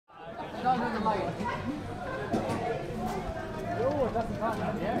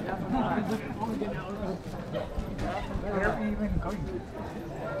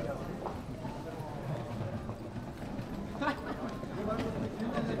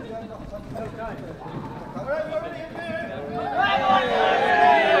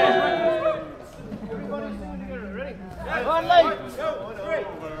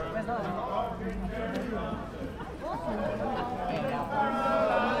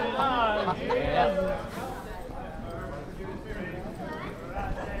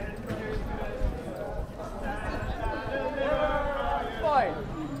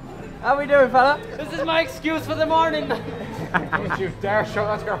How we doing, fella? This is my excuse for the morning. Don't you dare show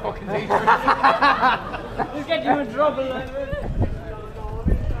that to your fucking teacher. He's getting you in trouble.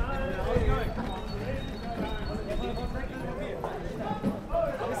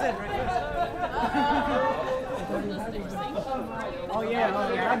 Oh yeah,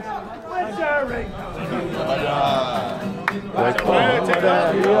 Where's Jerry? Wet farm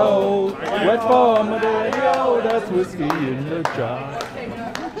daddy-o, wet farm daddy-o, that's whiskey in the jar.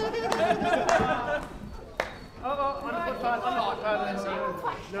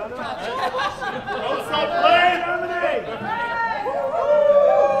 Don't stop playing, Harmony!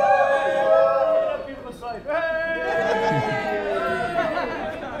 People aside.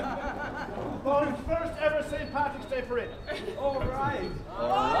 Bonn's first ever St. Patrick's Day parade. All right.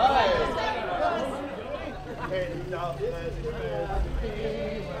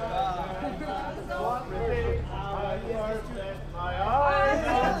 My eyes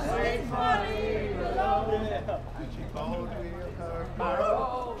on St. She followed her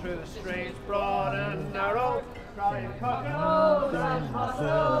barrow through the streets broad and narrow, crying cockles and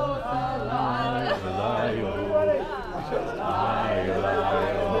mussels alive, alive,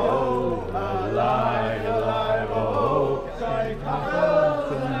 alive, alive, oh, crying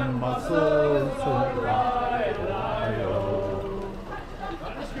cockles and mussels alive, alive, oh.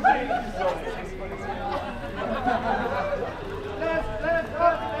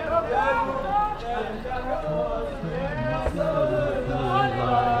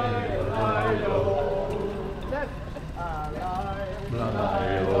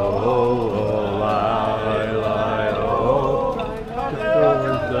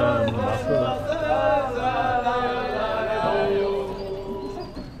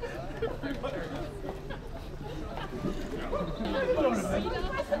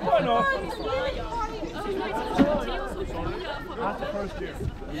 That's the first year.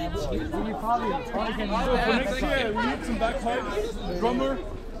 you probably So for next year, we need some bagpipes, drummer.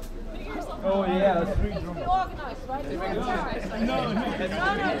 Oh yeah, that's 3 drummers. Organised, right? No,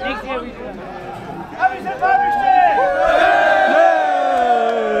 Next year we do. Happy St. Patrick's Day!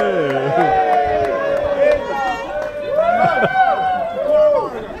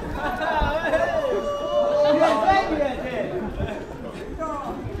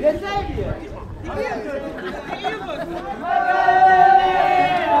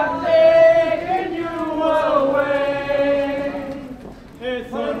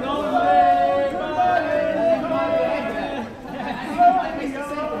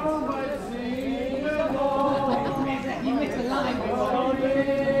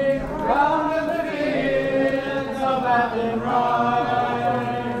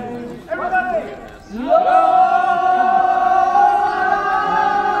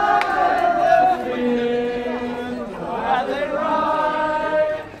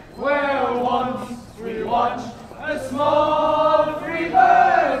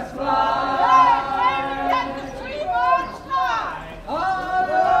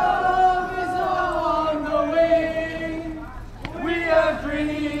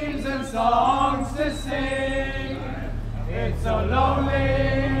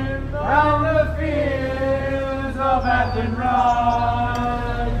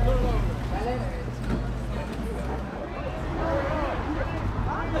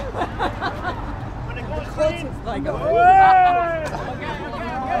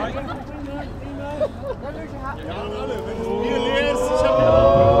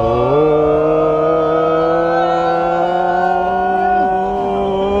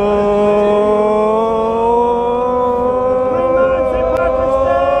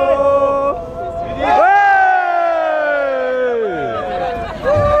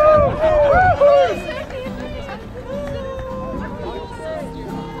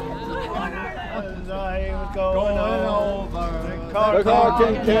 The car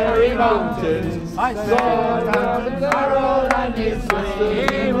can carry mountains. I saw down the barrel and his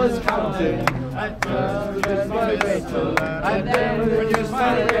he was counting. At first just my little, and then just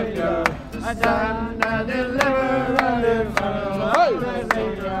my finger. And then and deliver and deliver.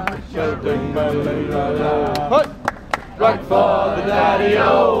 Right for the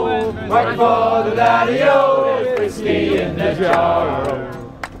daddy-o, right for the daddy-o, there's whiskey in the jar.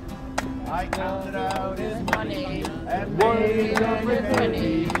 I counted out his money and made every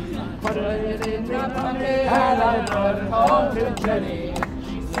penny. Put it in my pocket and I brought it home to Jenny.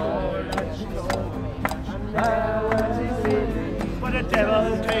 She saw that she told me, and now as he said, but the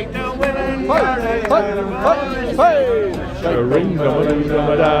devil take the women.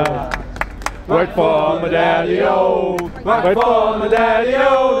 Right for my daddy-o, right for my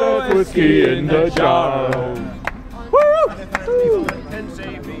daddy-o, there's whiskey in the jar.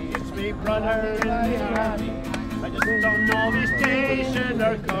 It's me brother in the army. I just don't know his station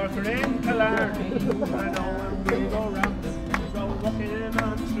or Cork or in Killarney. I know when we go round them, we go walking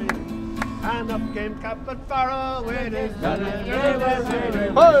on the street. And up came Captain Farrow with his gun and he was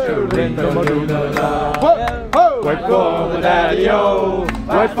saying, right for my daddy-o,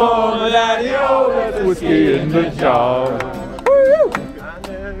 right for my daddy-o, there's whiskey in the jar. and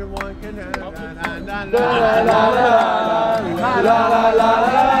everyone can have that. La la la la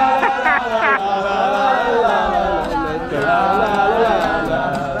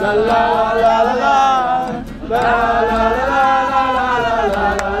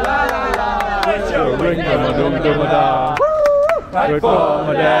right for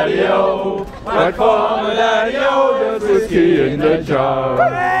my daddy-o, right for my daddy-o, there's whiskey in the jar.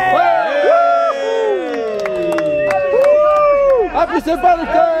 Happy St.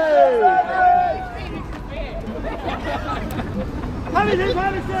 Patrick's Day! Happy St.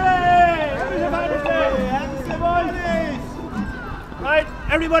 Patrick's Day! Happy St. Patrick's Day! Happy St. Patrick's! Right,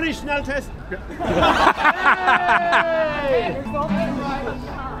 everybody Schnell test.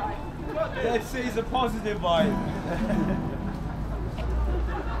 Let's see, it's a positive vibe.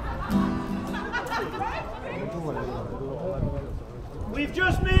 We've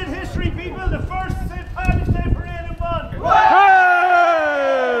just made history, people. The first St. Patrick's Day parade in Bonn.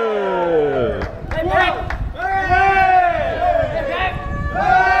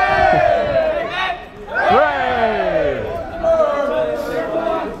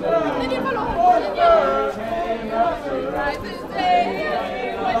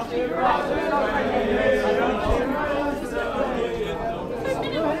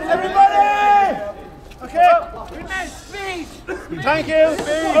 Thank you.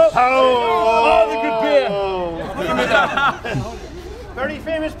 Oh, the good beer. Very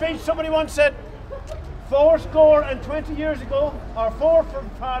famous speech. Somebody once said, 420 years ago, our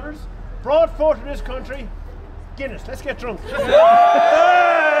forefathers brought forth to this country Guinness. Let's get drunk.